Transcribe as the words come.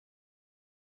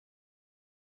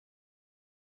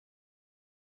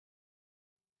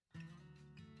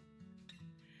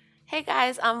Hey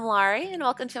guys, I'm Laurie and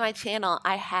welcome to my channel.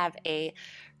 I have a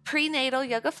prenatal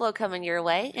yoga flow coming your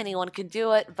way. Anyone can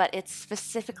do it, but it's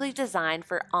specifically designed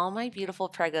for all my beautiful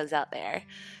preggos out there.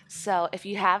 So if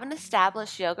you have an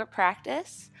established yoga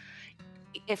practice,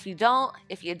 if you don't,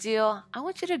 if you do, I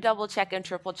want you to double check and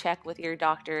triple check with your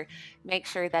doctor. Make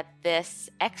sure that this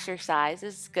exercise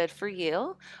is good for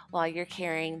you while you're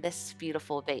carrying this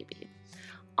beautiful baby.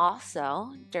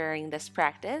 Also, during this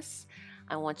practice,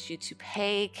 I want you to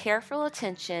pay careful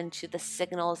attention to the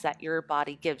signals that your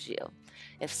body gives you.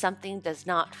 If something does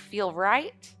not feel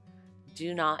right,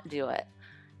 do not do it.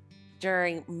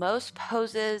 During most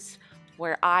poses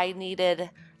where I needed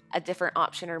a different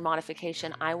option or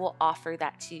modification, I will offer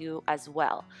that to you as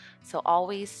well. So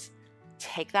always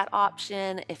take that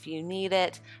option if you need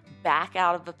it, back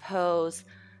out of the pose,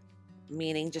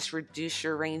 meaning just reduce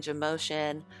your range of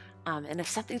motion. And if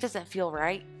something doesn't feel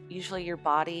right, usually your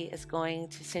body is going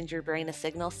to send your brain a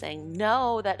signal saying,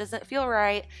 no, that doesn't feel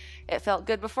right. It felt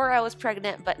good before I was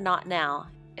pregnant, but not now.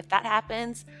 If that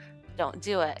happens, don't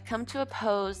do it. Come to a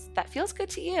pose that feels good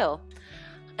to you.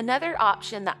 Another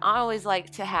option that I always like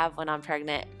to have when I'm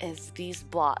pregnant is these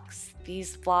blocks.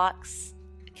 These blocks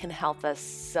can help us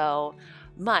so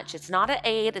much. It's not an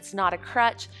aid, it's not a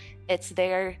crutch, it's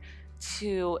there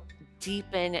to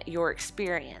deepen your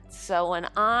experience. So when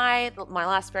my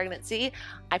last pregnancy,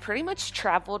 I pretty much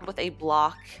traveled with a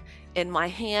block in my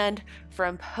hand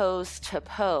from pose to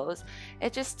pose.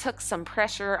 It just took some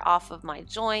pressure off of my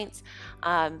joints,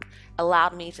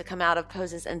 allowed me to come out of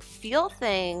poses and feel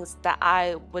things that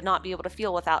I would not be able to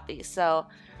feel without these. So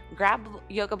grab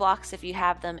yoga blocks if you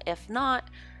have them. If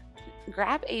not,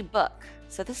 grab a book.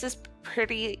 So this is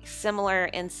pretty similar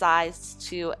in size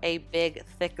to a big,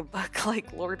 thick book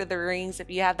like Lord of the Rings. If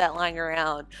you have that lying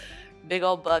around, big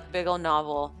old book, big old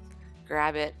novel,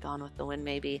 grab it, Gone with the Wind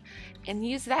maybe, and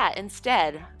use that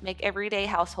instead. Make everyday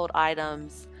household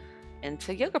items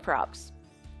into yoga props.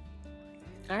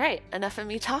 All right, enough of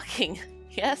me talking.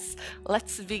 Yes,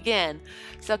 let's begin.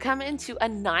 So come into a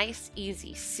nice,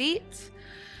 easy seat.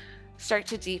 Start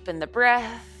to deepen the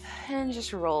breath and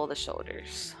just roll the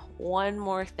shoulders. One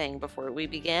more thing before we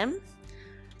begin.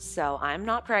 So I'm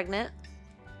not pregnant,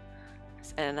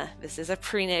 and this is a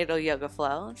prenatal yoga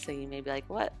flow. So you may be like,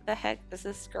 what the heck does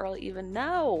this girl even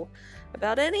know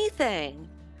about anything?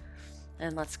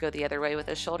 And let's go the other way with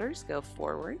the shoulders. Go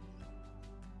forward.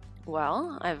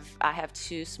 Well, I have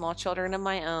two small children of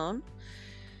my own,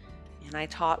 and I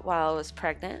taught while I was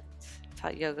pregnant.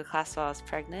 Taught yoga class while I was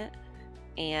pregnant,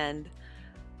 and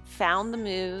found the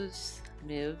moves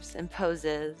and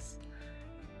poses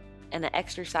and an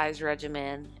exercise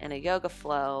regimen and a yoga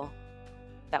flow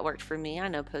that worked for me. I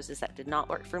know poses that did not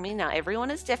work for me. Now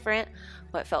everyone is different.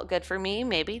 What felt good for me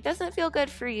maybe doesn't feel good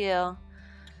for you,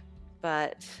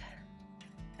 but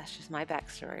that's just my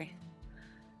backstory.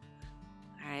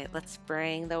 All right, let's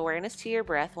bring the awareness to your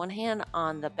breath. One hand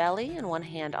on the belly and one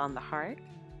hand on the heart.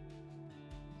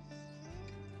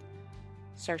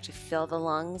 Start to fill the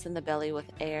lungs and the belly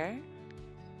with air.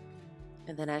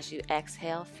 And then as you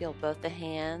exhale, feel both the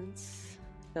hands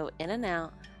go in and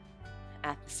out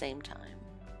at the same time.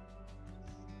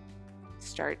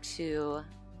 Start to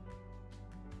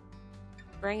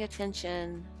bring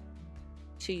attention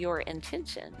to your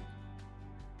intention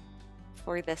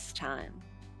for this time.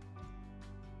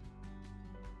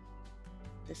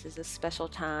 This is a special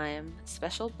time, a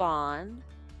special bond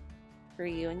for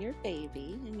you and your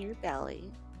baby in your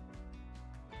belly.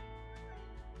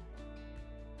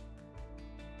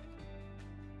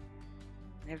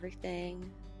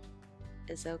 Everything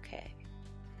is okay.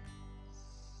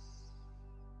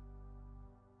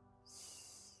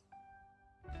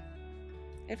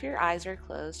 If your eyes are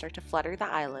closed, start to flutter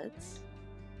the eyelids.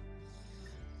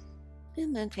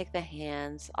 And then take the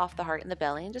hands off the heart and the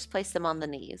belly and just place them on the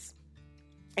knees.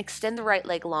 Extend the right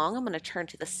leg long. I'm going to turn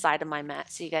to the side of my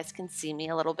mat so you guys can see me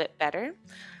a little bit better.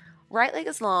 Right leg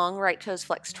is long, right toes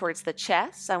flex towards the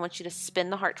chest. I want you to spin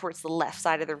the heart towards the left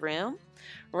side of the room.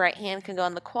 Right hand can go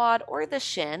on the quad or the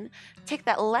shin. Take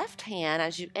that left hand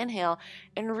as you inhale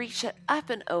and reach it up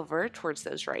and over towards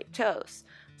those right toes.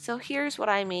 So here's what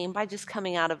I mean by just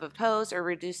coming out of a pose or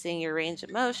reducing your range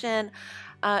of motion.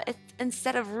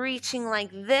 Instead of reaching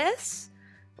like this,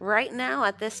 right now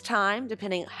at this time,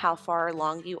 depending how far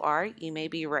along you are, you may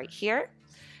be right here,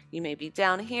 you may be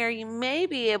down here, you may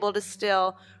be able to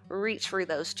still reach for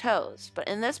those toes. But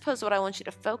in this pose, what I want you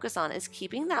to focus on is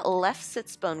keeping that left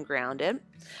sits bone grounded,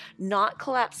 not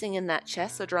collapsing in that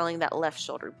chest, so drawing that left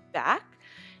shoulder back,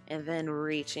 and then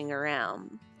reaching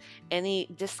around. Any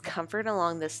discomfort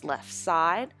along this left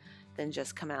side, then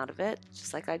just come out of it,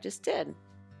 just like I just did.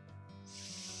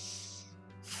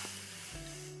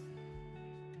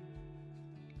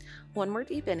 One more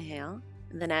deep inhale.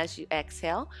 And then as you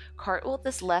exhale, cartwheel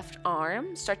this left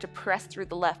arm, start to press through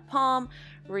the left palm,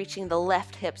 reaching the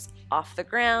left hips off the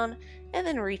ground, and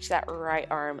then reach that right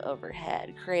arm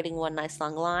overhead, creating one nice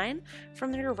long line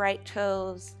from your right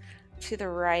toes to the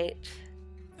right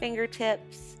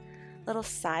fingertips, little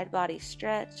side body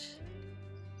stretch.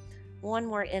 One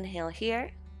more inhale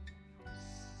here.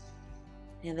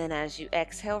 And then as you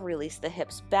exhale, release the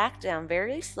hips back down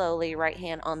very slowly, right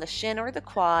hand on the shin or the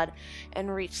quad,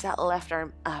 and reach that left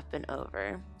arm up and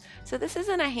over. So this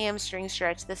isn't a hamstring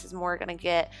stretch. This is more gonna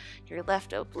get your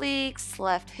left obliques,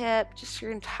 left hip, just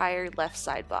your entire left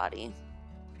side body.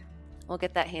 We'll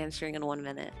get that hamstring in 1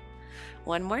 minute.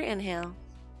 One more inhale.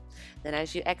 Then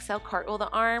as you exhale, cartwheel the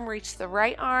arm, reach the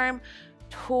right arm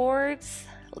towards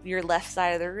your left side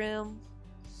of the room.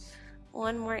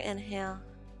 One more inhale.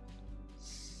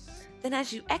 Then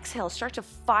as you exhale, start to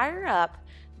fire up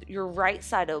your right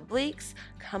side obliques,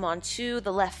 come onto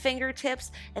the left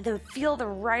fingertips, and then feel the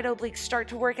right oblique start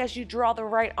to work as you draw the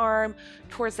right arm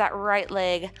towards that right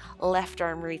leg, left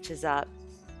arm reaches up.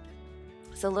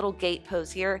 So a little gate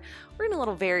pose here. We're in a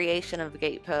little variation of the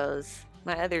gate pose,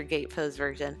 my other gate pose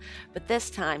version, but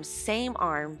this time, same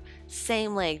arm,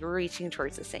 same leg reaching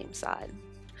towards the same side.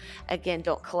 Again,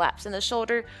 don't collapse in the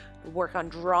shoulder. Work on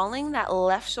drawing that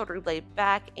left shoulder blade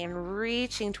back and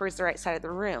reaching towards the right side of the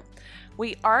room.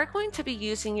 We are going to be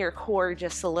using your core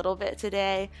just a little bit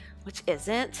today, which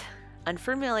isn't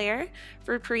unfamiliar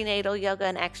for prenatal yoga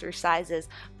and exercises,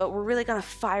 but we're really going to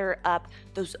fire up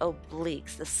those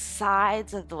obliques, the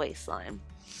sides of the waistline.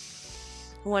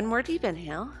 One more deep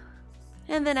inhale.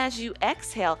 And then as you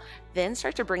exhale, then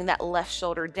start to bring that left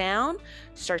shoulder down,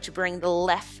 start to bring the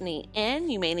left knee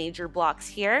in. You may need your blocks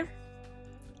here.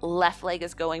 Left leg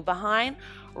is going behind,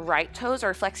 right toes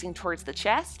are flexing towards the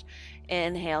chest.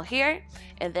 Inhale here,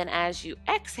 and then as you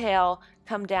exhale,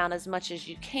 come down as much as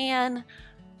you can,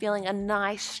 feeling a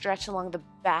nice stretch along the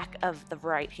back of the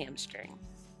right hamstring.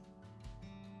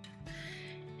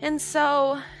 And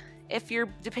so, if you're,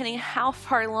 depending how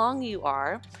far along you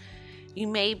are, you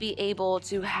may be able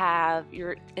to have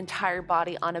your entire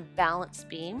body on a balance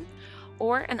beam,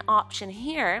 or an option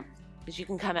here is you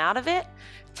can come out of it,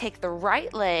 take the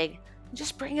right leg, and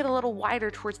just bring it a little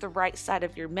wider towards the right side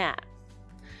of your mat.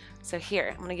 So here,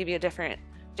 I'm gonna give you a different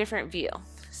view.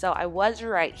 So I was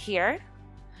right here,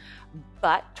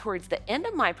 but towards the end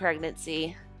of my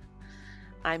pregnancy,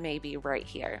 I may be right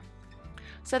here.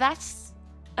 So that's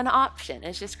an option.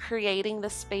 It's just creating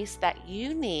the space that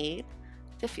you need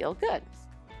to feel good.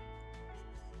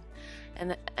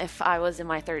 And if I was in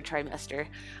my 3rd trimester,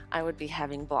 I would be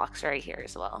having blocks right here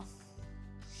as well.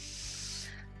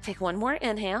 Take one more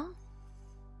inhale.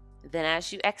 Then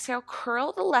as you exhale,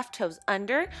 curl the left toes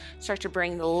under, start to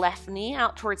bring the left knee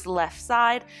out towards the left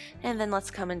side, and then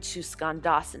let's come into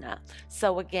Skandasana.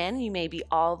 So again, you may be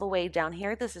all the way down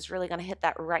here. This is really gonna hit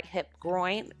that right hip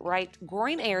groin, right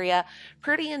groin area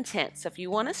pretty intense. So if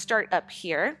you wanna start up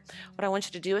here, what I want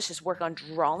you to do is just work on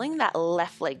drawing that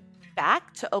left leg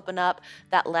back to open up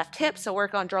that left hip. So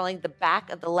work on drawing the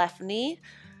back of the left knee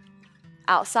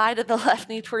outside of the left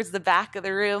knee towards the back of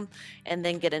the room, and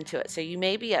then get into it. So you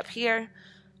may be up here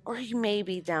or you may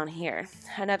be down here.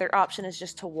 Another option is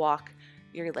just to walk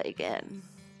your leg in.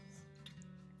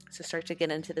 So start to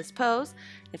get into this pose.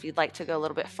 If you'd like to go a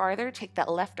little bit farther, take that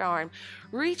left arm,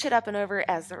 reach it up and over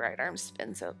as the right arm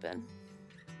spins open.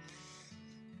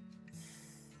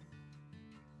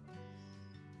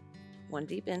 One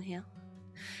deep inhale.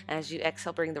 As you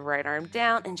exhale, bring the right arm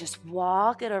down and just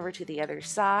walk it over to the other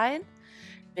side.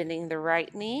 Bending the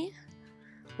right knee,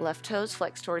 left toes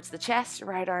flex towards the chest,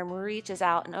 right arm reaches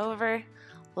out and over,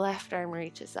 left arm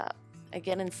reaches up.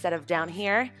 Again, instead of down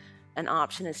here, an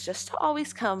option is just to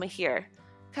always come here.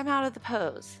 Come out of the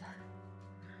pose.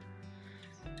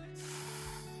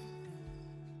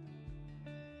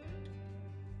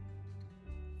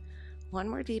 One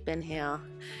more deep inhale.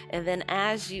 And then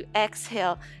as you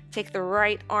exhale, take the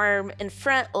right arm in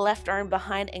front, left arm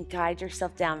behind, and guide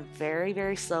yourself down very,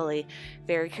 very slowly,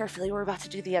 very carefully. We're about to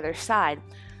do the other side.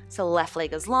 So left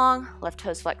leg is long, left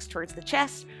toes flex towards the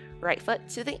chest, right foot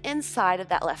to the inside of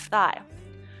that left thigh.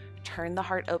 Turn the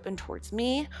heart open towards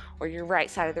me or your right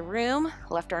side of the room.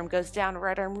 Left arm goes down,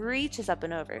 right arm reaches up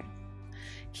and over.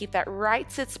 Keep that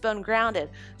right sits bone grounded.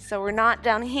 So we're not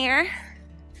down here.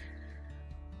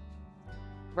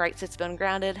 Right sits bone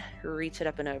grounded, reach it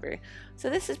up and over. So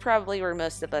this is probably where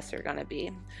most of us are gonna be.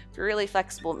 If you're really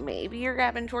flexible, maybe you're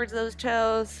grabbing towards those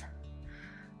toes,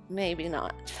 maybe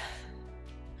not.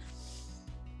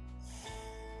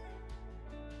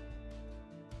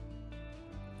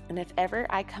 And if ever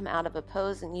I come out of a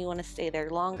pose and you wanna stay there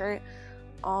longer,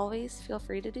 always feel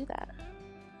free to do that.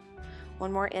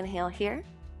 One more inhale here.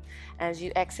 As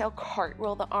you exhale,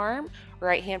 cartwheel the arm,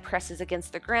 right hand presses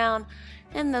against the ground,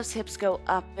 and those hips go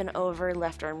up and over,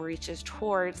 left arm reaches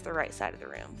towards the right side of the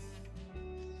room.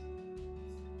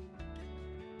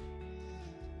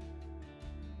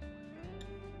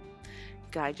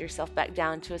 Guide yourself back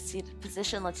down to a seated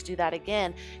position. Let's do that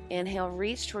again. Inhale,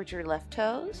 reach towards your left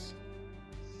toes.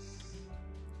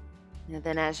 And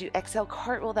then as you exhale,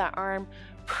 cartwheel that arm,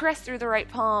 press through the right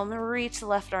palm, reach the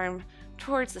left arm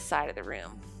towards the side of the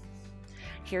room.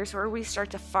 Here's where we start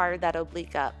to fire that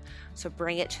oblique up. So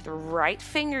bring it to the right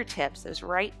fingertips, those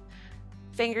right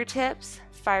fingertips,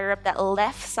 fire up that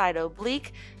left side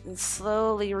oblique, and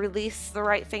slowly release the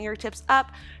right fingertips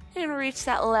up and reach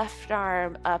that left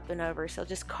arm up and over. So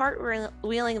just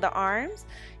cartwheeling the arms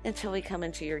until we come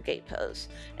into your gate pose.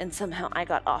 And somehow I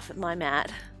got off of my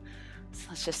mat. So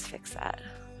let's just fix that.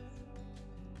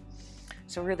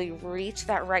 So really reach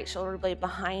that right shoulder blade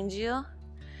behind you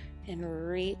and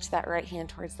reach that right hand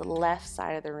towards the left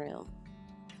side of the room.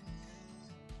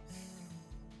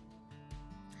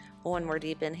 One more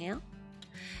deep inhale.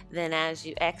 Then as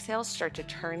you exhale, start to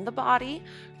turn the body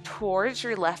towards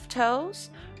your left toes.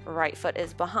 Right foot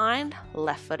is behind,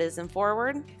 left foot is in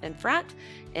forward, in front.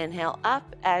 Inhale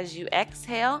up. As you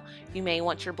exhale, you may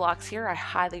want your blocks here. I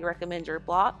highly recommend your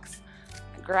blocks.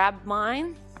 Grab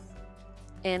mine.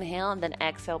 Inhale and then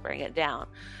exhale, bring it down.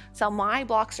 So my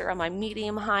blocks are on my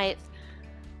medium height.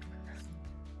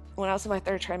 When I was in my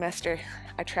 3rd trimester,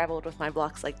 I traveled with my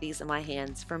blocks like these in my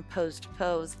hands from pose to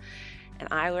pose, and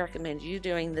I recommend you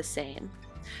doing the same.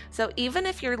 So even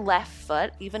if your left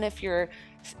foot, even if your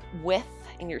width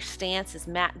and your stance is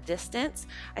mat distance,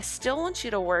 I still want you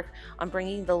to work on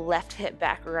bringing the left hip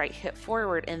back, right hip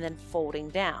forward, and then folding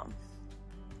down.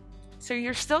 So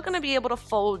you're still going to be able to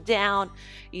fold down.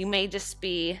 You may just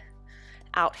be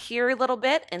out here a little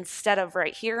bit instead of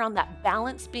right here on that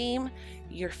balance beam.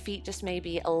 Your feet just may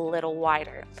be a little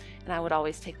wider. And I would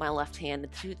always take my left hand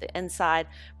to the inside,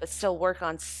 but still work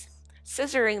on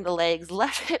scissoring the legs,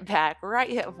 left hip back, right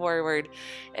hip forward,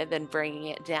 and then bringing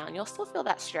it down. You'll still feel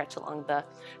that stretch along the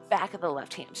back of the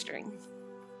left hamstring.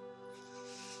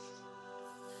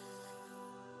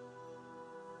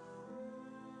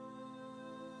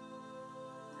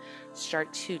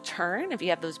 Start to turn. If you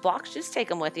have those blocks, just take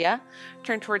them with you.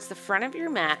 Turn towards the front of your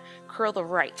mat, curl the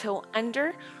right toe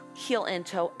under, heel in,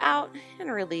 toe out,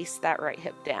 and release that right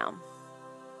hip down.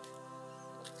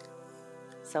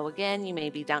 So again, you may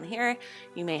be down here,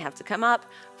 you may have to come up.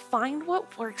 Find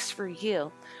what works for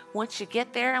you. Once you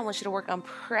get there, I want you to work on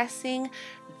pressing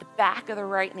the back of the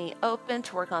right knee open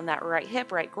to work on that right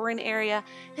hip, right groin area,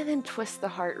 and then twist the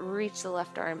heart, reach the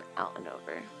left arm out and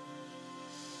over.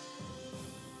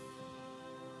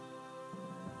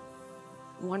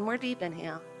 One more deep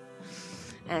inhale.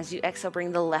 As you exhale,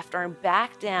 bring the left arm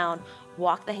back down.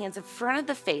 Walk the hands in front of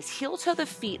the face. Heel toe the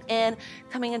feet in,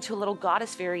 coming into a little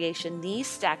goddess variation. Knees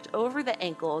stacked over the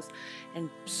ankles, and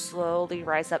slowly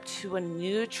rise up to a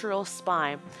neutral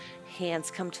spine.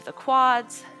 Hands come to the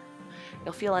quads.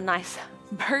 You'll feel a nice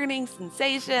burning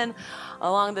sensation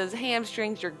along those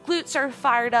hamstrings. Your glutes are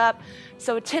fired up.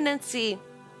 So a tendency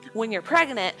when you're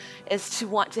pregnant is to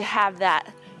want to have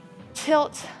that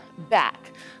tilt back.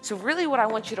 So really what I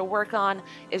want you to work on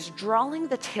is drawing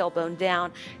the tailbone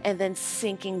down and then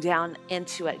sinking down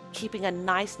into it, keeping a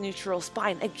nice neutral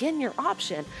spine. Again, your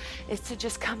option is to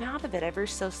just come out of it ever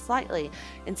so slightly.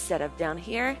 Instead of down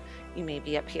here, you may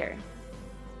be up here.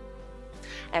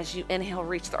 As you inhale,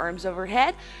 reach the arms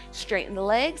overhead, straighten the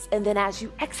legs, and then as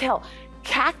you exhale,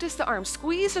 cactus the arms,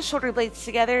 squeeze the shoulder blades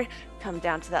together, come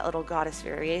down to that little goddess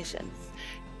variation.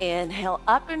 Inhale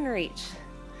up and reach.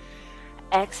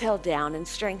 Exhale down and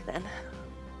strengthen.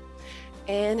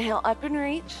 Inhale up and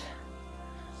reach.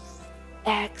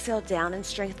 Exhale down and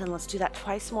strengthen. Let's do that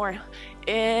twice more.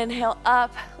 Inhale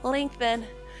up, lengthen.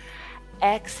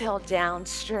 Exhale down,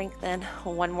 strengthen.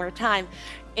 One more time.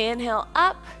 Inhale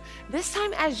up. This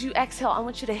time as you exhale, I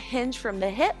want you to hinge from the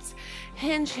hips.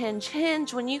 Hinge, hinge,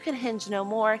 hinge. When you can hinge no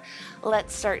more,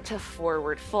 let's start to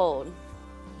forward fold.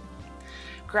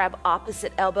 Grab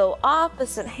opposite elbow,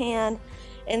 opposite hand,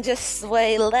 and just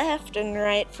sway left and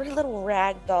right for a little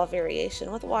ragdoll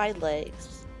variation with wide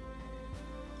legs.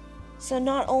 So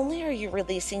not only are you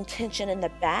releasing tension in the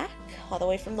back, all the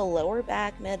way from the lower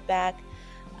back, mid back,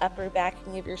 upper back,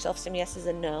 and give yourself some yeses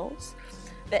and nos,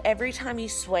 but every time you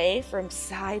sway from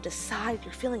side to side,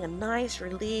 you're feeling a nice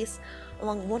release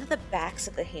along one of the backs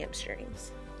of the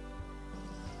hamstrings.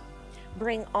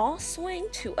 Bring all swing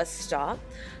to a stop.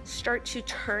 Start to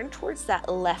turn towards that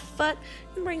left foot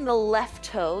and bring the left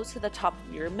toe to the top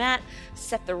of your mat.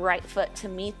 Step the right foot to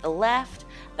meet the left,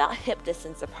 about hip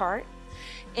distance apart.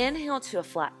 Inhale to a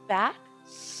flat back.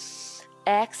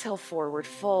 Exhale, forward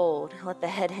fold. Let the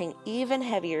head hang even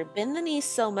heavier. Bend the knees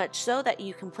so much so that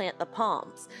you can plant the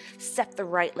palms. Step the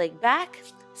right leg back.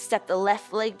 Step the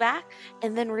left leg back,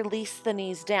 and then release the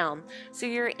knees down. So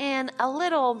you're in a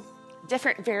little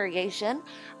different variation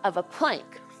of a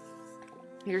plank.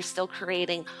 You're still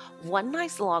creating one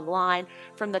nice long line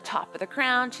from the top of the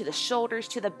crown to the shoulders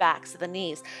to the backs of the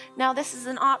knees. Now this is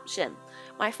an option.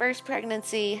 My first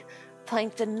pregnancy,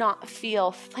 plank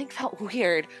felt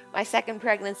weird. My second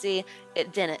pregnancy,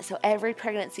 it didn't. So every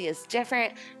pregnancy is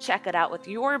different. Check it out with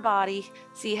your body,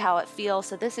 see how it feels.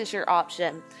 So this is your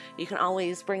option. You can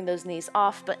always bring those knees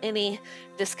off, but any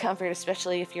discomfort,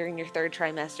 especially if you're in your third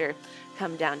trimester,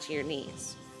 come down to your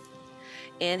knees.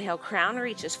 Inhale, crown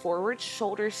reaches forward,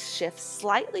 shoulders shift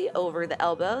slightly over the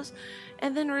elbows,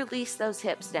 and then release those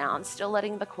hips down, still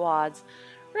letting the quads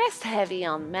rest heavy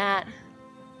on the mat.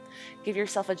 Give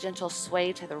yourself a gentle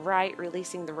sway to the right,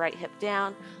 releasing the right hip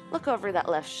down. Look over that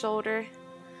left shoulder.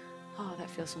 Oh, that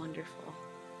feels wonderful.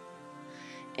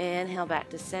 Inhale back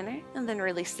to center, and then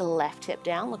release the left hip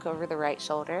down. Look over the right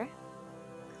shoulder.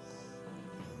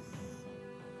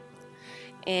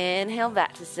 Inhale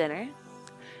back to center.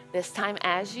 This time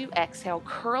as you exhale,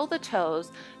 curl the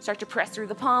toes, start to press through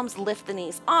the palms, lift the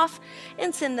knees off,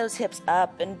 and send those hips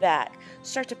up and back.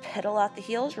 Start to pedal out the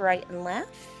heels right and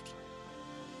left.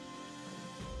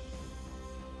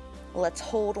 Let's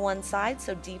hold one side,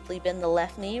 so deeply bend the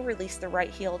left knee, release the right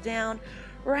heel down,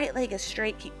 right leg is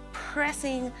straight, keep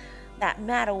pressing that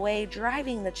mat away,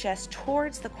 driving the chest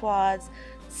towards the quads,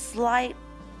 slight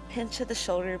pinch of the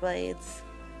shoulder blades.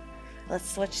 Let's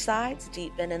switch sides,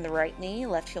 deep bend in the right knee,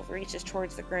 left heel reaches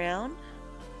towards the ground.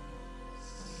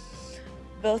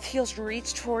 Both heels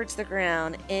reach towards the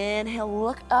ground. Inhale,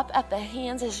 look up at the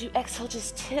hands as you exhale,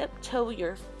 just tiptoe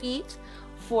your feet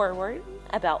forward,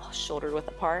 about shoulder width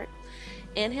apart.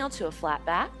 Inhale to a flat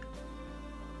back.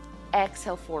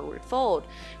 Exhale, forward fold.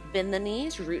 Bend the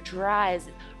knees, root to rise.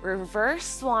 Reverse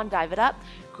swan dive it up.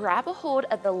 Grab a hold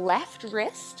of the left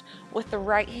wrist with the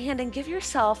right hand and give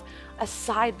yourself a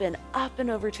side bend up and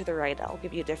over to the right. I'll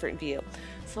give you a different view.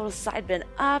 So a little side bend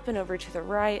up and over to the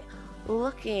right,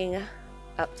 looking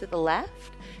up to the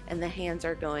left, and the hands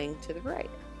are going to the right.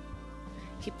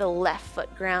 Keep the left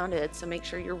foot grounded, so make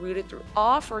sure you're rooted through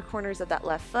all four corners of that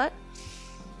left foot.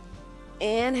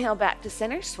 Inhale back to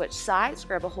center, switch sides,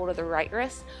 grab a hold of the right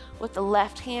wrist. With the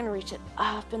left hand, reach it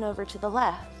up and over to the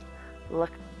left.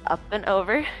 Look up and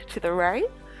over to the right.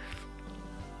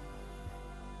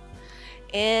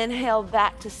 Inhale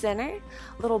back to center,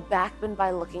 little back bend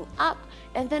by looking up.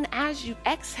 And then as you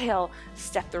exhale,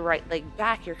 step the right leg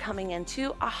back. You're coming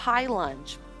into a high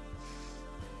lunge.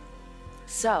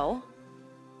 So,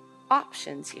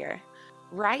 options here.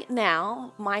 Right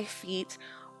now, my feet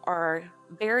are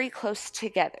very close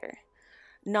together,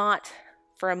 not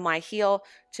from my heel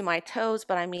to my toes,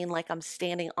 but I mean like I'm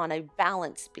standing on a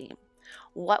balance beam.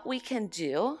 What we can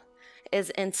do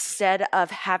is, instead of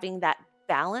having that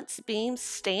balance beam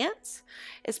stance,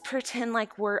 is pretend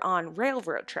like we're on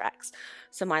railroad tracks.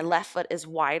 So my left foot is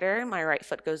wider, my right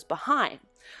foot goes behind.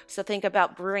 So think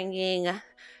about bringing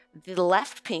the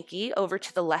left pinky over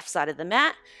to the left side of the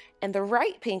mat and the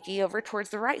right pinky over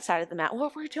towards the right side of the mat.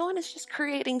 What we're doing is just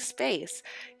creating space.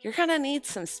 You're gonna need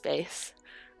some space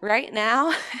right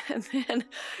now, and then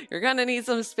you're gonna need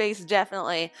some space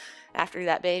definitely after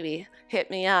that baby. Hit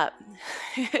me up.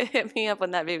 Hit me up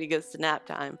when that baby goes to nap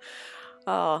time.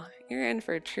 Oh, you're in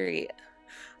for a treat.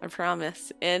 I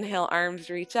promise. Inhale, arms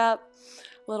reach up,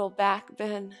 little back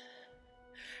bend.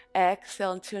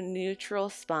 Exhale into a neutral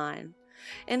spine.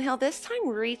 Inhale, this time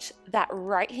reach that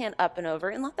right hand up and over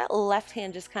and let that left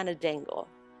hand just kind of dangle.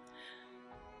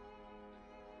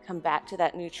 Come back to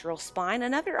that neutral spine.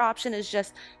 Another option is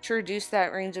just to reduce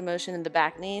that range of motion in the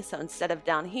back knee. So instead of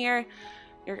down here,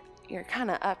 you're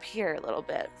kind of up here a little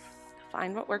bit.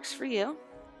 Find what works for you.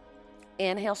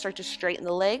 Inhale, start to straighten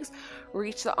the legs.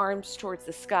 Reach the arms towards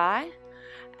the sky.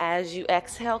 As you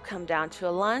exhale, come down to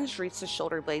a lunge. Reach the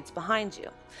shoulder blades behind you.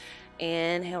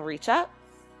 Inhale, reach up.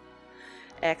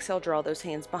 Exhale, draw those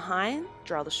hands behind.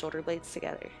 Draw the shoulder blades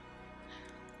together.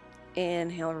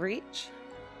 Inhale, reach.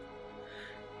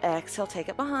 Exhale, take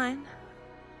it behind.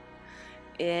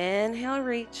 Inhale,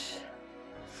 reach.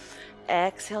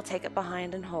 Exhale, take it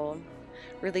behind and hold.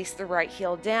 Release the right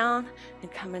heel down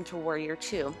and come into warrior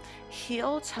two.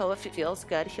 Heel toe, if it feels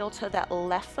good, heel toe that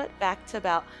left foot back to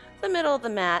about the middle of the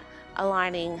mat,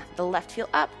 aligning the left heel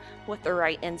up with the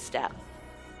right instep.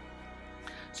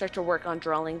 Start to work on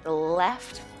drawing the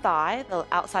left thigh, the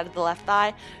outside of the left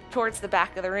thigh, towards the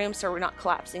back of the room so we're not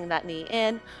collapsing that knee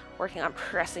in, working on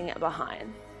pressing it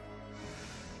behind.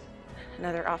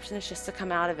 Another option is just to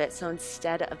come out of it. So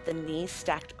instead of the knee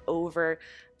stacked over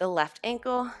the left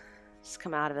ankle, just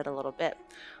come out of it a little bit.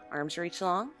 Arms reach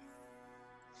long,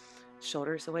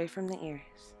 shoulders away from the ears.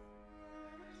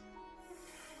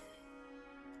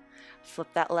 Flip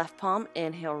that left palm,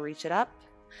 inhale, reach it up.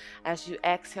 As you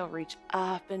exhale, reach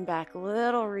up and back,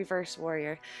 little reverse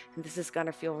warrior. And this is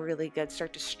gonna feel really good.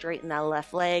 Start to straighten that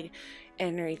left leg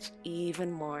and reach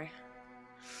even more.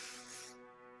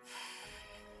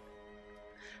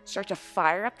 Start to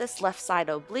fire up this left side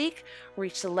oblique,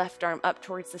 reach the left arm up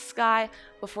towards the sky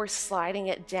before sliding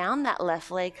it down that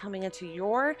left leg, coming into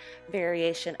your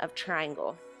variation of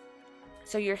triangle.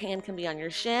 So your hand can be on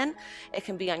your shin, it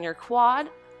can be on your quad,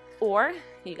 or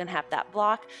you can have that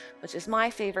block, which is my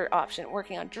favorite option,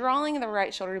 working on drawing the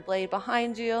right shoulder blade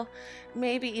behind you,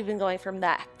 maybe even going for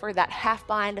that half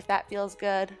bind if that feels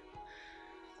good.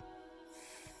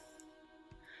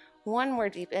 One more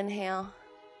deep inhale.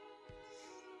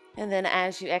 And then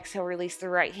as you exhale, release the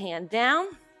right hand down,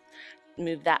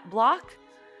 move that block.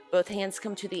 Both hands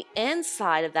come to the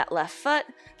inside of that left foot,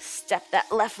 step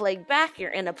that left leg back,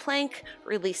 you're in a plank,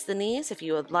 release the knees if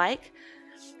you would like,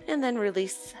 and then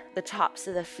release the tops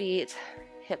of the feet,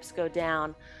 hips go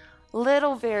down.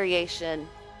 Little variation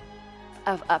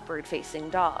of upward facing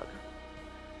dog.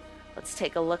 Let's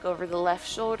take a look over the left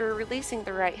shoulder, releasing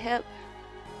the right hip.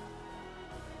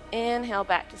 Inhale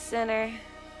back to center.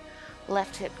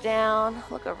 Left hip down,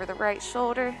 look over the right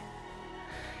shoulder.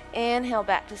 Inhale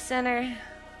back to center.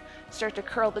 Start to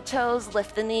curl the toes,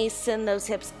 lift the knees, send those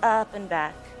hips up and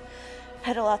back.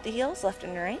 Pedal out the heels, left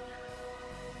and right.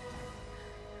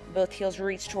 Both heels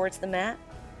reach towards the mat.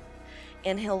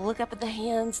 Inhale, look up at the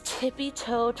hands, tippy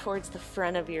toe towards the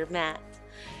front of your mat.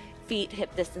 Feet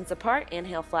hip distance apart,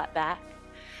 inhale, flat back.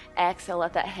 Exhale,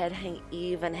 let that head hang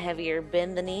even heavier.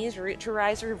 Bend the knees, root to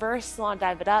rise, reverse, swan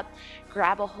dive it up.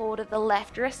 Grab a hold of the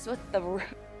left wrist with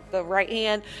the right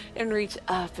hand and reach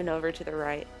up and over to the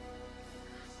right.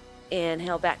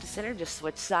 Inhale back to center, just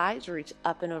switch sides, reach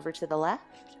up and over to the left.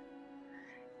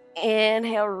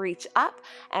 Inhale, reach up.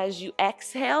 As you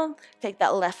exhale, take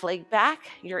that left leg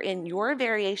back. You're in your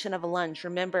variation of a lunge.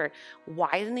 Remember,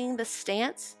 widening the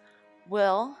stance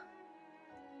will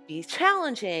be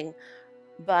challenging,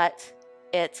 but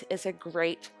it is a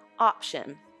great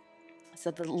option.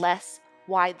 So the less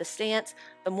wide the stance,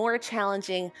 the more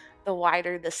challenging, the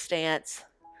wider the stance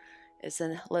is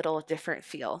a little different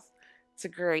feel. It's a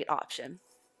great option.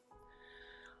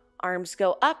 Arms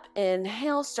go up,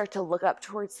 inhale, start to look up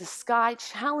towards the sky,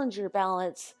 challenge your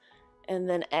balance, and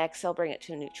then exhale, bring it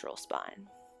to a neutral spine.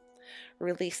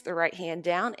 Release the right hand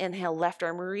down, inhale, left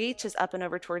arm reaches up and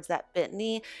over towards that bent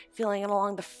knee, feeling it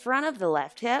along the front of the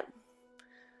left hip,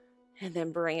 and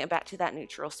then bring it back to that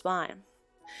neutral spine.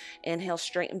 Inhale,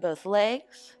 straighten both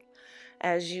legs.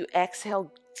 As you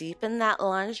exhale, deepen that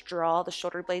lunge, draw the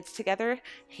shoulder blades together,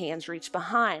 hands reach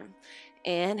behind.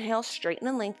 Inhale, straighten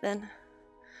and lengthen.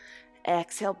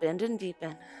 Exhale, bend and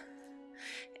deepen.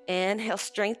 Inhale,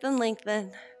 strengthen,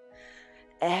 lengthen.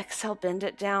 Exhale, bend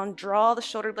it down, draw the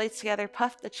shoulder blades together,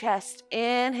 puff the chest.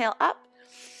 Inhale, up.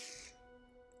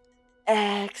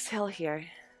 Exhale here.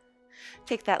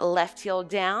 Take that left heel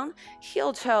down,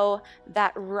 heel toe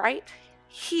that right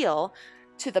heel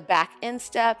to the back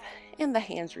instep, and the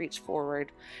hands reach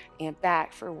forward and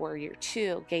back for warrior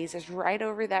two. Gaze is right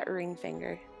over that ring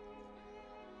finger.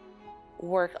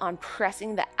 Work on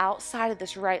pressing the outside of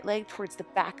this right leg towards the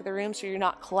back of the room so you're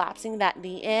not collapsing that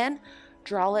knee in.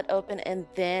 Draw it open and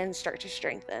then start to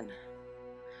strengthen.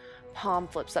 Palm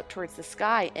flips up towards the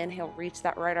sky. Inhale, reach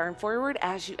that right arm forward.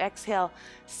 As you exhale,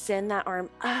 send that arm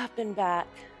up and back.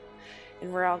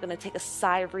 And we're all going to take a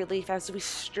sigh of relief as we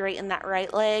straighten that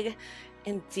right leg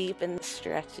and deepen the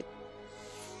stretch.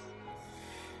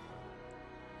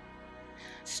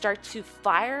 Start to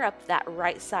fire up that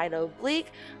right side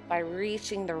oblique by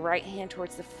reaching the right hand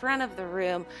towards the front of the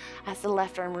room as the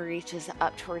left arm reaches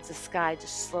up towards the sky.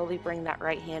 Just slowly bring that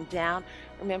right hand down.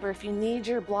 Remember, if you need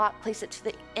your block, place it to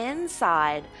the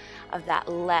inside of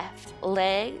that left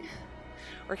leg.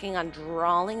 Working on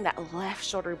drawing that left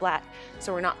shoulder back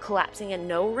so we're not collapsing and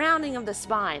no rounding of the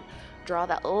spine. Draw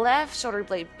that left shoulder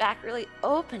blade back, really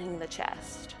opening the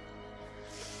chest.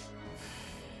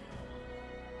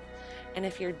 And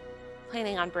if you're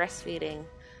planning on breastfeeding,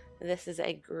 this is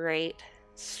a great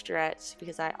stretch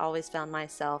because I always found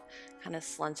myself kind of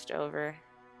slunched over.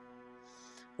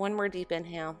 One more deep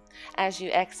inhale. As you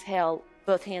exhale,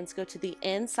 both hands go to the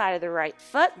inside of the right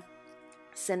foot.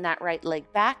 Send that right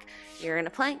leg back. You're in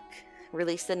a plank.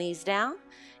 Release the knees down.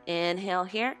 Inhale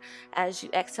here. As you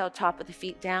exhale, top of the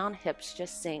feet down, hips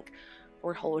just sink.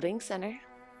 We're holding center.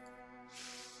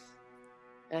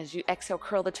 As you exhale,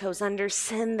 curl the toes under,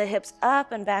 send the hips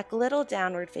up and back, little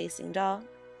downward facing dog.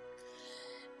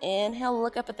 Inhale,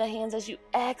 look up at the hands. As you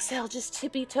exhale, just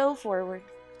tippy toe forward.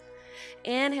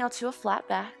 Inhale to a flat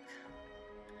back.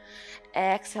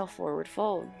 Exhale, forward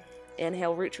fold.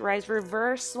 Inhale, root to rise,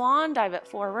 reverse swan, dive it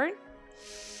forward.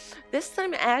 This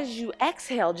time as you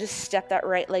exhale, just step that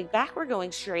right leg back. We're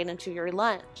going straight into your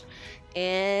lunge.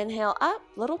 Inhale up,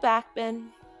 little back bend.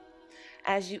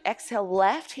 As you exhale,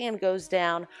 left hand goes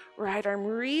down, right arm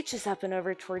reaches up and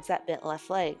over towards that bent left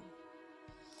leg.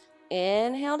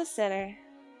 Inhale to center.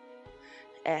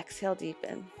 Exhale,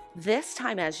 deepen. This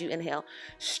time as you inhale,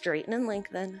 straighten and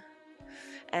lengthen.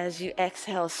 As you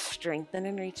exhale, strengthen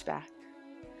and reach back.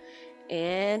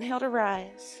 Inhale to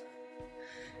rise.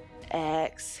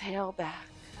 Exhale back.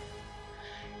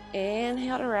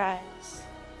 Inhale to rise.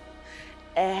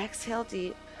 Exhale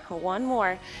deep. One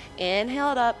more.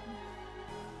 Inhale it up.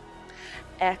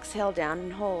 Exhale down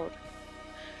and hold.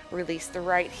 Release the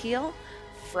right heel.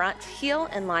 Front heel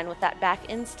in line with that back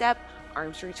instep.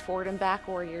 Arms reach forward and back,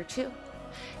 warrior two.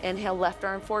 Inhale, left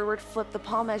arm forward, flip the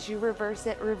palm as you reverse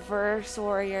it, reverse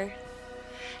warrior.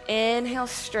 Inhale,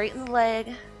 straighten the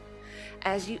leg.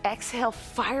 As you exhale,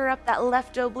 fire up that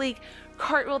left oblique,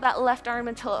 cartwheel that left arm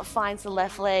until it finds the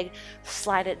left leg,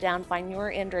 slide it down, find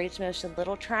your end range motion,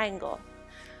 little triangle.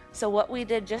 So what we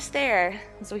did just there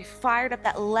is we fired up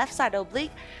that left side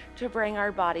oblique to bring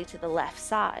our body to the left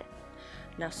side.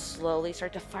 Now slowly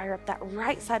start to fire up that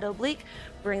right side oblique.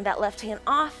 Bring that left hand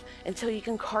off until you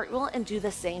can cartwheel and do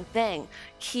the same thing.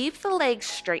 Keep the legs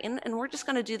straightened, and we're just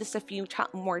going to do this a few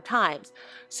more times.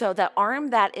 So the arm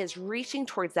that is reaching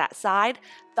towards that side,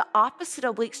 the opposite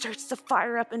oblique starts to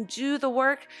fire up and do the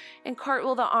work, and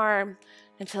cartwheel the arm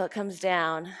until it comes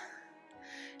down.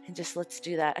 And just let's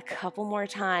do that a couple more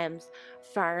times.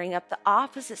 Firing up the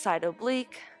opposite side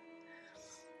oblique.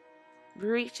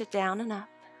 Reach it down and up.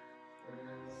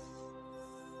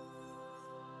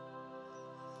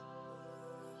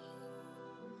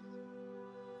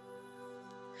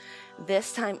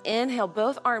 This time, inhale,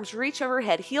 both arms reach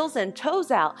overhead, heels in, toes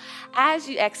out. As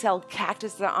you exhale,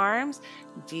 cactus the arms,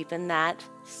 deepen that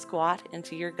squat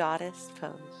into your goddess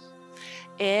pose.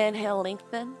 Inhale,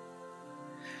 lengthen.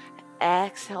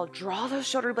 Exhale, draw those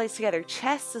shoulder blades together,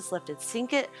 chest is lifted,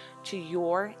 sink it to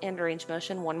your end range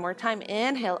motion. One more time,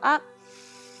 inhale up.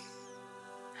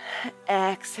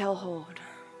 Exhale, hold.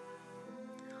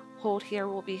 Hold here,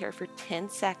 we'll be here for 10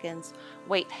 seconds.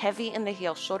 Weight heavy in the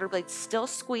heel, shoulder blades still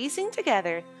squeezing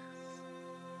together.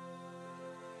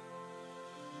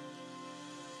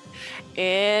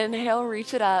 Inhale,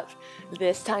 reach it up.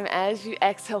 This time as you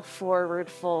exhale, forward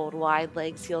fold, wide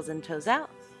legs, heels and toes out.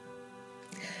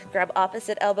 Grab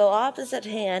opposite elbow, opposite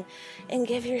hand, and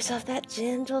give yourself that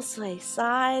gentle sway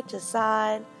side to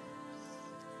side.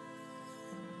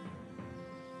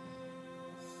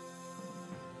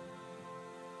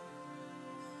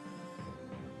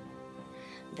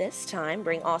 This time,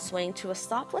 bring all swaying to a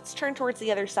stop. Let's turn towards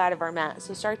the other side of our mat.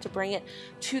 So start to bring it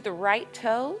to the right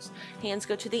toes. Hands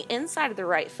go to the inside of the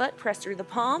right foot. Press through the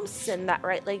palms. Send that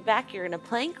right leg back. You're in a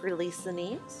plank. Release the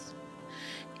knees.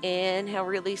 Inhale,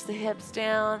 release the hips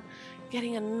down.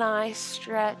 Getting a nice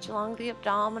stretch along the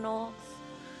abdominals,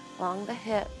 along the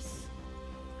hips.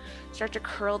 Start to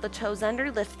curl the toes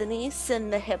under. Lift the knees.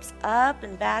 Send the hips up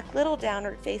and back. Little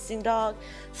downward facing dog.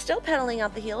 Still pedaling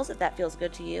out the heels if that feels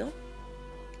good to you.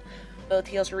 Both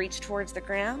heels reach towards the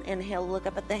ground. Inhale, look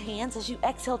up at the hands. As you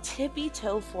exhale, tippy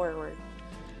toe forward.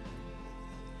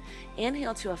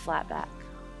 Inhale to a flat back.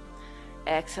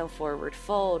 Exhale, forward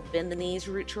fold. Bend the knees,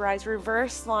 root to rise,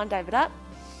 reverse swan, dive it up.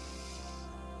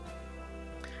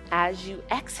 As you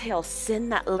exhale,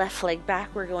 send that left leg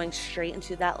back. We're going straight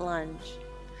into that lunge.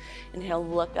 Inhale,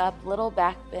 look up, little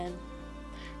back bend.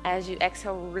 As you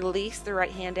exhale, release the right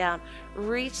hand down.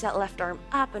 Reach that left arm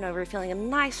up and over, feeling a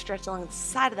nice stretch along the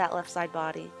side of that left side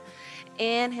body.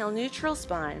 Inhale, neutral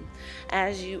spine.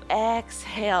 As you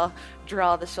exhale,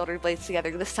 draw the shoulder blades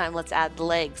together. This time, let's add the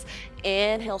legs.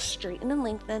 Inhale, straighten and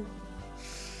lengthen.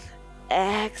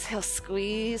 Exhale,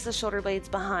 squeeze the shoulder blades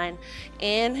behind.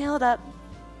 Inhale it up.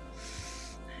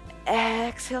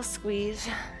 Exhale, squeeze.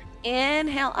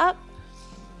 Inhale up.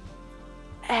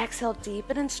 Exhale,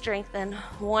 deepen and strengthen.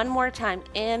 One more time.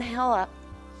 Inhale up.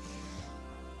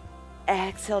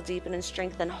 exhale, deepen and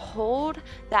strengthen. Hold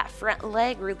that front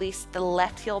leg, release the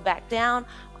left heel back down,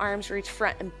 arms reach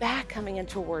front and back, coming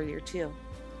into warrior two.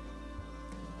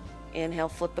 Inhale,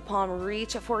 flip the palm,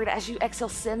 reach it forward. As you exhale,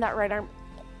 send that right arm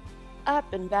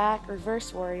up and back,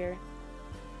 reverse warrior.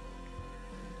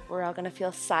 We're all gonna feel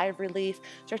a sigh of relief.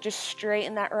 Start to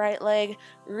straighten that right leg,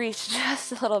 reach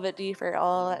just a little bit deeper.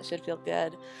 Oh, that should feel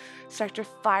good. Start to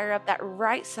fire up that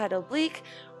right side oblique,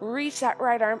 reach that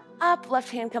right arm up, left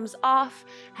hand comes off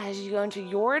as you go into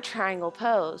your triangle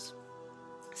pose.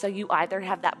 So you either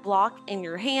have that block in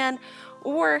your hand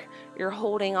or you're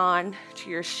holding on to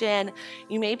your shin.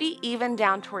 You may be even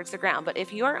down towards the ground, but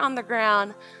if you are on the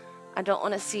ground, I don't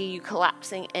wanna see you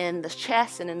collapsing in the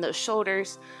chest and in those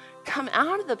shoulders. Come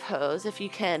out of the pose if you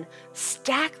can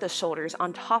stack the shoulders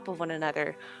on top of one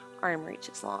another, arm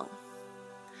reaches long.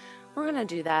 We're gonna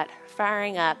do that,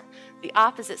 firing up the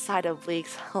opposite side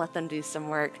obliques, let them do some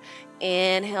work.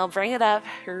 Inhale, bring it up,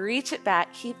 reach it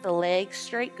back, keep the legs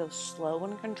straight, go slow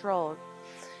and controlled,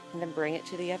 and then bring it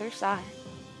to the other side.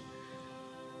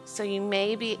 So you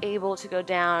may be able to go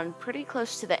down pretty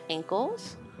close to the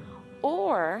ankles,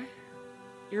 or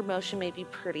your motion may be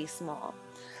pretty small.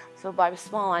 So by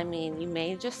small, I mean you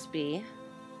may just be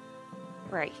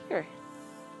right here.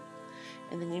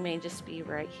 And then you may just be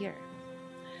right here.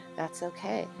 That's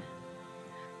okay.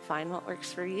 Find what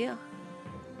works for you.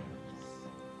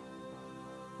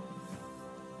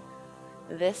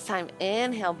 This time,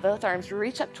 inhale, both arms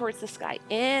reach up towards the sky.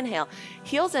 Inhale,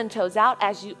 heels and toes out.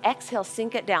 As you exhale,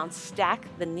 sink it down. Stack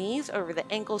the knees over the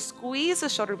ankles. Squeeze the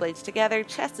shoulder blades together.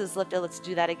 Chest is lifted. Let's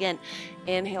do that again.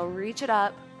 Inhale, reach it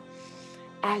up.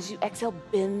 As you exhale,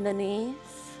 bend the knees.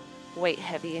 Weight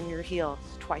heavy in your heels.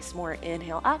 Twice more.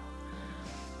 Inhale up.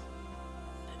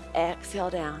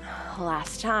 Exhale down.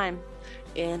 Last time.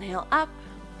 Inhale up.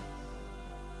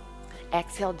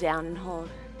 Exhale down and hold.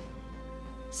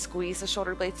 Squeeze the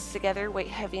shoulder blades together. Weight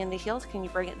heavy in the heels. Can you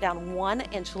bring it down 1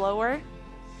 inch lower?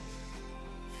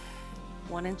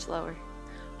 1 inch lower.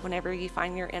 Whenever you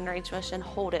find your end range motion,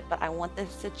 hold it. But I want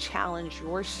this to challenge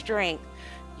your strength.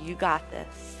 You got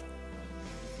this.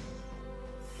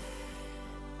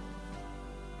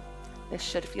 This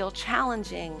should feel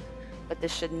challenging, but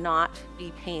this should not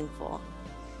be painful.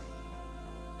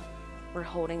 We're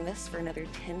holding this for another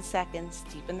 10 seconds.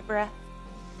 Deepen the breath.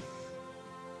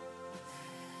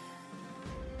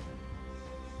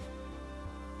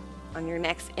 On your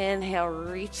next inhale,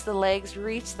 reach the legs,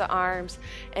 reach the arms,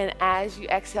 and as you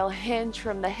exhale, hinge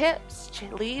from the hips,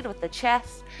 lead with the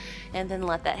chest, and then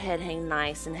let that head hang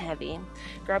nice and heavy.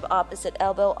 Grab opposite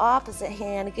elbow, opposite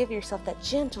hand, give yourself that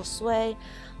gentle sway,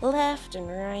 left and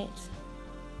right.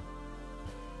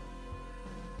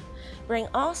 Bring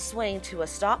all swaying to a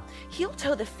stop. Heel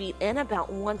toe the feet in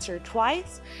about once or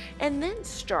twice, and then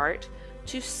start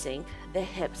to sink the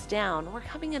hips down. We're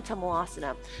coming into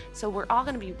Malasana, so we're all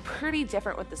going to be pretty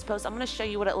different with this pose. I'm going to show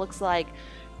you what it looks like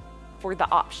for the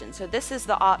option. So this is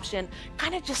the option,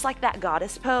 kind of just like that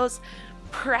goddess pose,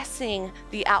 pressing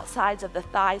the outsides of the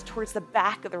thighs towards the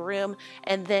back of the room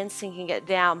and then sinking it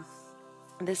down.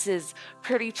 This is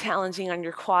pretty challenging on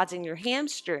your quads and your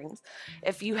hamstrings.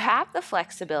 If you have the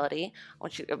flexibility, I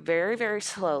want you to go very, very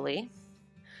slowly,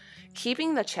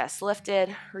 keeping the chest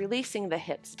lifted, releasing the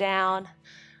hips down.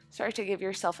 Start to give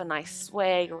yourself a nice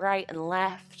sway right and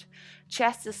left.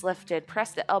 Chest is lifted.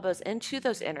 Press the elbows into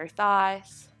those inner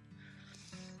thighs.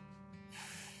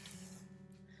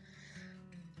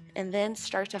 And then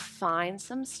start to find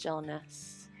some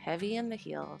stillness. Heavy in the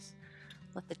heels.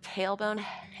 Let the tailbone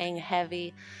hang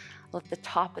heavy. Let the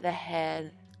top of the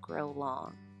head grow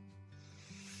long.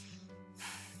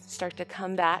 Start to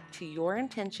come back to your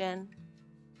intention.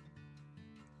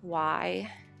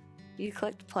 Why you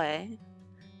clicked play.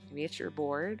 Maybe it's your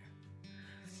board.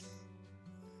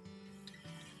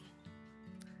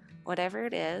 Whatever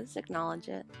it is, acknowledge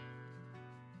it.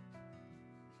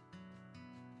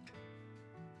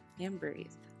 And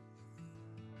breathe.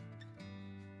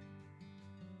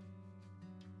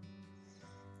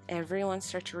 Everyone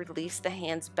start to release the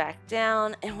hands back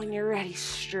down, and when you're ready,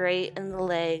 straighten the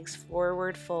legs,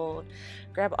 forward fold.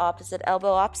 Grab opposite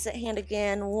elbow, opposite hand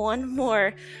again. One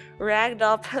more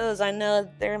ragdoll pose. I know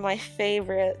they're my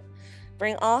favorite.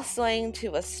 Bring all swaying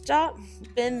to a stop.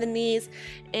 Bend the knees.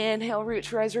 Inhale, root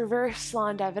to rise, reverse,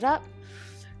 swan dive it up.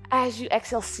 As you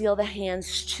exhale, seal the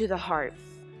hands to the heart.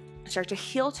 Start to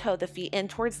heel toe the feet in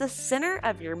towards the center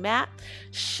of your mat.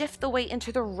 Shift the weight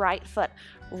into the right foot.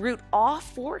 Root all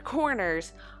four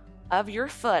corners of your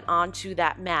foot onto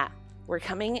that mat. We're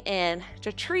coming in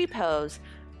to tree pose.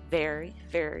 very,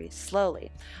 very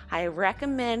slowly. I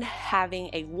recommend having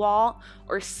a wall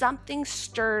or something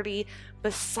sturdy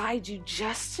beside you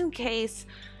just in case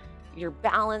your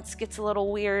balance gets a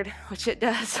little weird, which it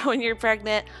does when you're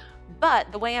pregnant.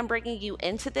 But the way I'm bringing you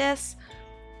into this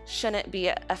shouldn't be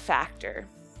a factor.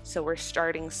 So we're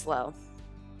starting slow.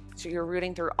 So you're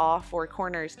rooting through all four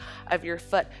corners of your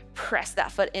foot. Press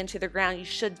that foot into the ground. You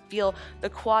should feel the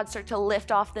quad start to lift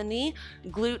off the knee.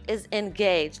 Glute is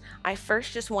engaged. I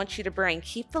first just want you to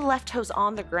keep the left toes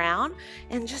on the ground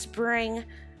and just bring,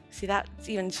 see that's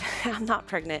even, I'm not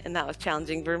pregnant and that was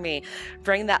challenging for me.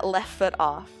 Bring that left foot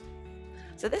off.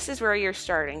 So this is where you're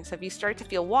starting. So if you start to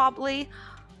feel wobbly,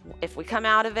 if we come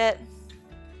out of it,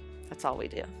 that's all we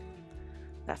do.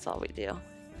 That's all we do.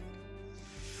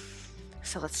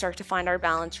 So let's start to find our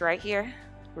balance right here.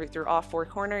 Root through all four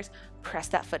corners. Press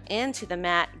that foot into the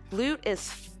mat. Glute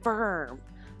is firm.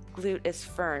 Glute is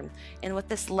firm. And with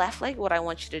this left leg, what I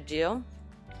want you to do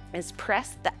is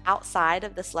press the outside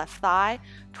of this left thigh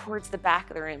towards the back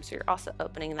of the room. So you're also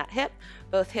opening that hip.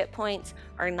 Both hip points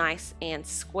are nice and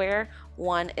square.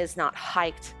 One is not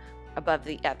hiked above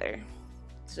the other.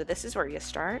 So this is where you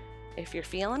start. If you're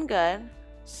feeling good,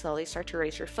 slowly start to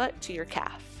raise your foot to your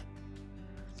calf.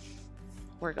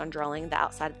 We're drawing the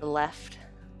outside of the left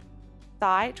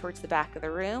thigh towards the back of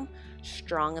the room.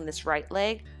 Strong in this right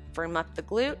leg. Firm up the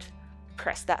glute.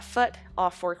 Press that foot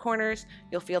off four corners.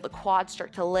 You'll feel the quad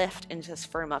start to lift and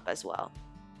just firm up as well.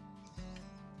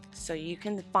 So you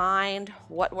can find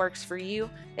what works for you.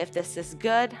 If this is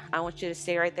good, I want you to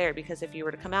stay right there, because if you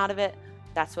were to come out of it,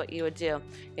 that's what you would do.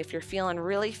 If you're feeling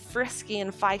really frisky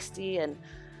and feisty and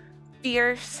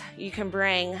fierce, you can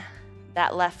bring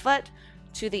that left foot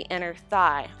to the inner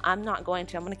thigh. I'm going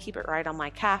to keep it right on my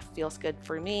calf. Feels good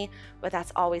for me, but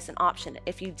that's always an option.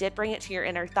 If you did bring it to your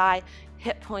inner thigh,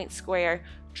 hip point square,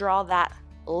 draw that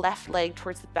left leg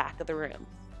towards the back of the room.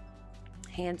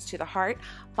 Hands to the heart.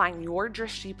 Find your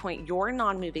drishti point, your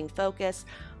non-moving focus.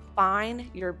 Find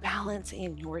your balance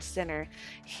and your center.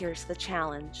 Here's the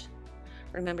challenge.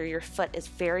 Remember, your foot is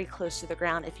very close to the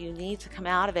ground. If you need to come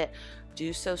out of it,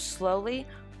 do so slowly.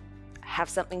 Have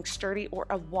something sturdy or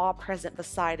a wall present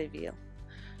beside of you.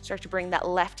 Start to bring that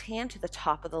left hand to the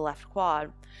top of the left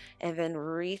quad, and then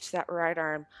reach that right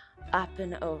arm up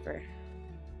and over.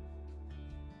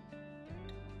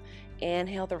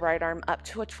 Inhale the right arm up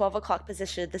to a 12 o'clock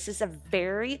position. This is a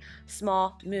very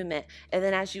small movement. And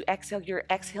then as you exhale, you're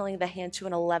exhaling the hand to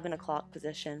an 11 o'clock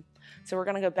position. So we're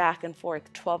gonna go back and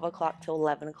forth, 12 o'clock to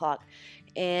 11 o'clock.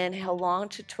 Inhale long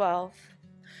to 12.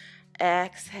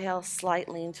 Exhale, slight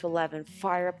lean to 11.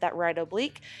 Fire up that right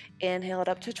oblique. Inhale it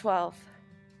up to 12.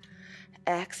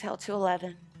 Exhale to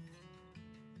 11.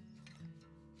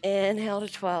 Inhale to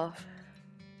 12.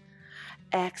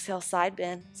 Exhale, side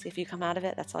bend. See if you come out of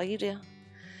it. That's all you do.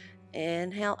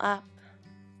 Inhale up.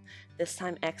 This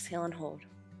time, exhale and hold.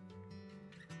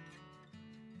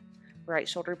 Right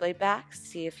shoulder blade back.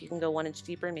 See if you can go 1 inch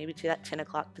deeper, maybe to that 10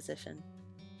 o'clock position.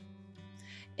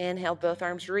 Inhale, both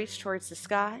arms reach towards the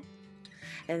sky.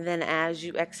 And then as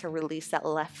you exhale, release that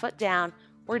left foot down.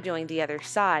 We're doing the other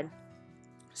side.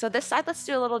 So this side, let's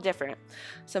do a little different.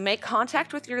 So make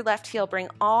contact with your left heel, bring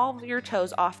all of your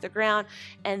toes off the ground,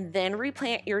 and then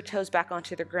replant your toes back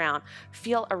onto the ground.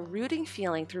 Feel a rooting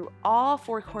feeling through all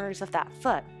four corners of that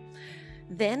foot.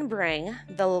 Then bring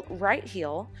the right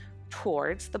heel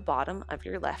towards the bottom of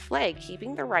your left leg,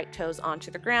 keeping the right toes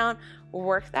onto the ground.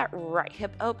 Work that right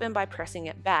hip open by pressing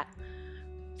it back.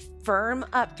 Firm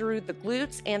up through the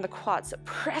glutes and the quads. So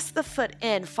press the foot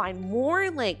in, find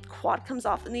more length. Quad comes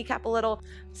off the kneecap a little.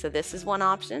 So this is one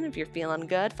option. If you're feeling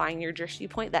good, find your drishti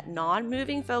point, that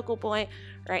non-moving focal point.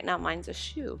 Right now mine's a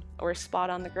shoe or a spot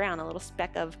on the ground, a little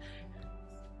speck of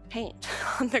paint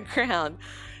on the ground.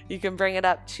 You can bring it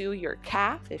up to your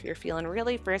calf. If you're feeling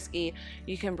really frisky,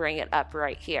 you can bring it up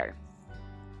right here.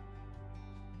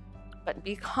 But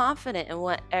be confident in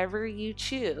whatever you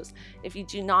choose. If you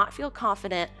do not feel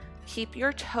confident, keep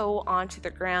your toe onto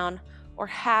the ground or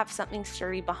have something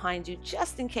sturdy behind you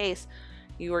just in case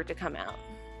you were to come out.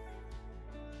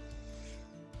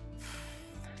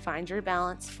 Find your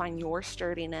balance, find your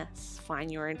sturdiness, find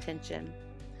your intention.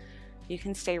 You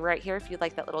can stay right here if you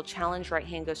like that little challenge. Right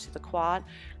hand goes to the quad.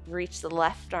 Reach the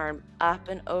left arm up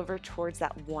and over towards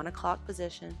that 1 o'clock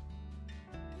position.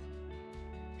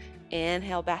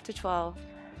 Inhale back to 12.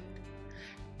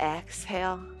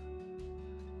 Exhale.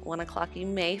 1 o'clock. You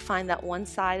may find that one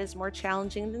side is more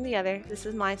challenging than the other. This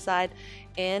is my side.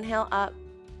 Inhale up.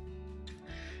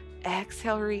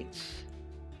 Exhale, reach.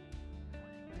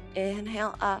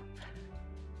 Inhale up.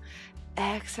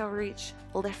 Exhale, reach.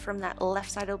 Lift from that left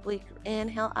side oblique.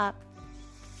 Inhale up.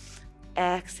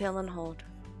 exhale and hold.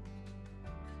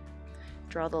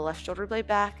 Draw the left shoulder blade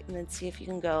back and then see if you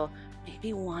can go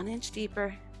maybe 1 inch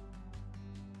deeper.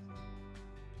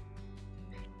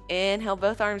 Inhale,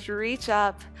 both arms reach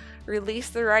up, release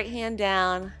the right hand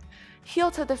down,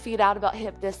 heel to the feet out about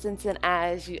hip distance, and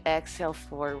as you exhale,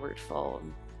 forward fold.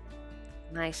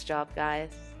 Nice job,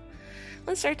 guys.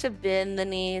 Let's start to bend the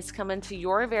knees, come into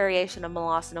your variation of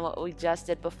Malasana, what we just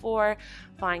did before.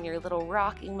 Find your little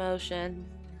rocking motion.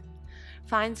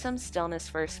 Find some stillness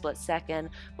for a split second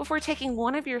before taking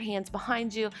one of your hands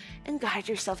behind you and guide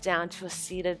yourself down to a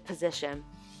seated position.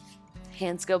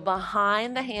 Hands go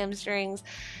behind the hamstrings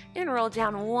and roll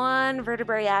down one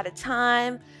vertebrae at a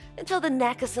time until the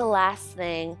neck is the last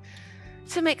thing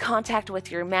to make contact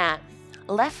with your mat.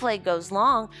 Left leg goes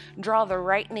long. Draw the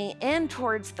right knee in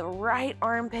towards the right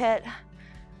armpit.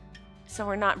 So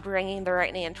we're not bringing the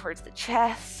right knee in towards the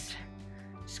chest,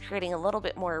 just creating a little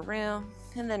bit more room.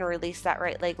 And then release that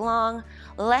right leg long.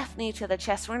 Left knee to the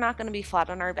chest. We're not going to be flat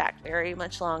on our back very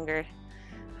much longer,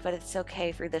 but it's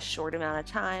okay for this short amount of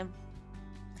time.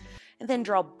 And then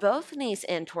draw both knees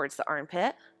in towards the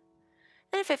armpit.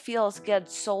 And if it feels good,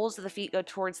 soles of the feet go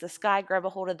towards the sky. Grab a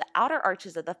hold of the outer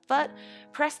arches of the foot.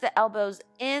 Press the elbows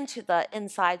into the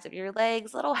insides of your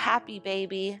legs. Little happy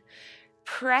baby.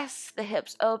 Press the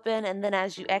hips open. And then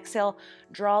as you exhale,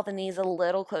 draw the knees a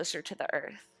little closer to the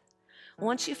earth.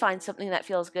 Once you find something that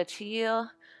feels good to you,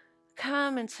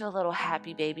 come into a little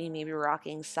happy baby, maybe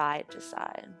rocking side to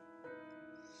side.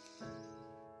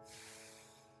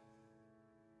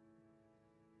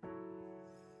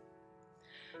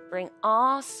 Bring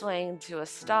all swing to a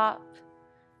stop.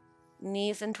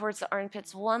 Knees in towards the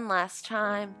armpits one last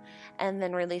time, and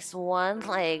then release one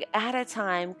leg at a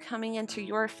time, coming into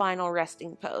your final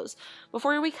resting pose.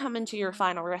 Before we come into your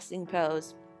final resting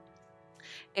pose,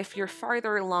 if you're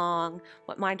farther along,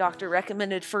 what my doctor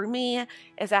recommended for me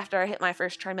is after I hit my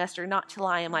first trimester not to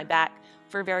lie on my back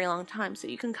for a very long time, so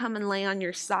you can come and lay on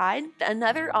your side.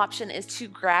 Another option is to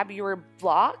grab your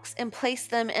blocks and place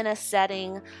them in a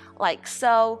setting like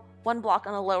so. One block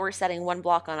on a lower setting, one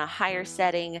block on a higher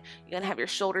setting. You're gonna have your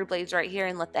shoulder blades right here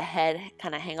and let the head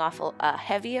kind of hang off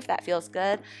heavy if that feels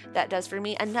good. That does for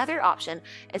me. Another option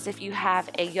is if you have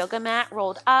a yoga mat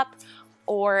rolled up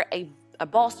or a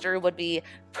bolster would be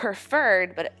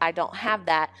preferred, but I don't have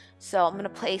that. So I'm going to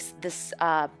place this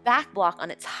back block on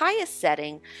its highest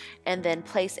setting and then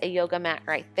place a yoga mat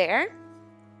right there.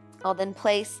 I'll then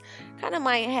place kind of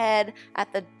my head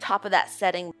at the top of that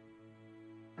setting.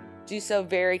 Do so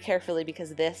very carefully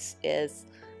because this is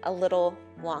a little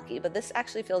wonky, but this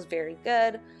actually feels very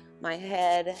good. My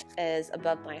head is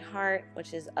above my heart,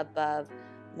 which is above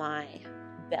my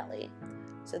belly.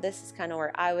 So this is kind of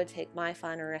where I would take my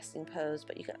final resting pose,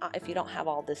 but you can, if you don't have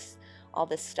all this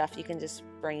stuff, you can just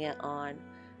bring it on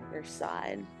your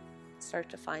side. Start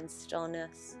to find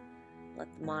stillness. Let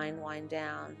the mind wind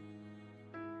down.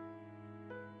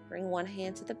 Bring one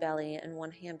hand to the belly and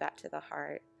one hand back to the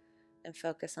heart and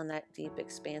focus on that deep,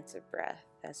 expansive breath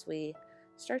as we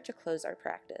start to close our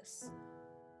practice.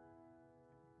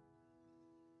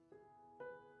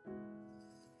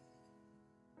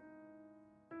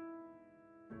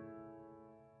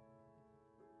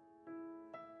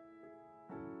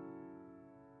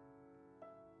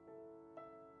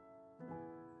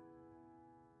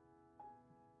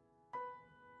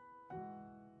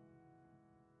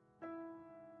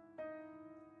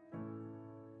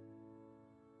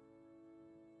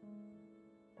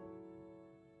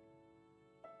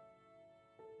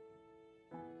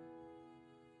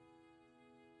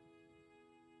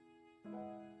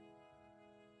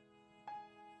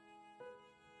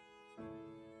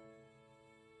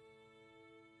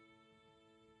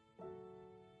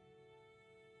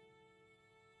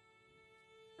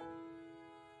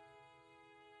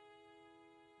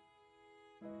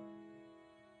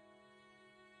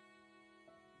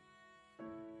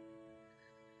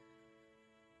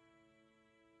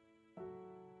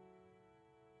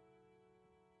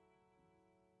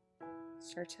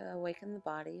 Start to awaken the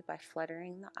body by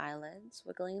fluttering the eyelids,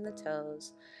 wiggling the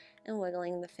toes, and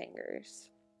wiggling the fingers.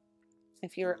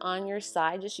 If you're on your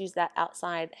side, just use that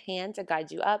outside hand to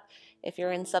guide you up. If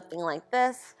you're in something like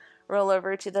this, roll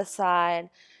over to the side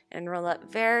and roll up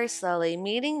very slowly,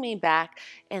 meeting me back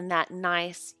in that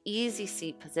nice, easy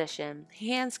seat position.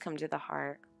 Hands come to the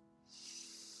heart.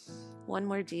 One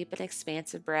more deep and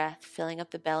expansive breath, filling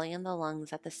up the belly and the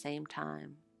lungs at the same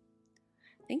time.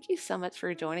 Thank you so much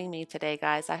for joining me today,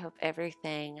 guys. I hope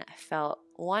everything felt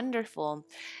wonderful.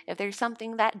 If there's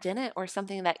something that didn't or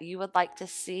something that you would like to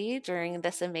see during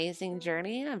this amazing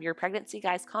journey of your pregnancy,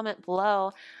 guys, comment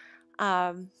below.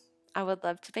 I would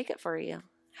love to make it for you.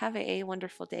 Have a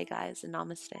wonderful day, guys, and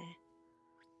namaste.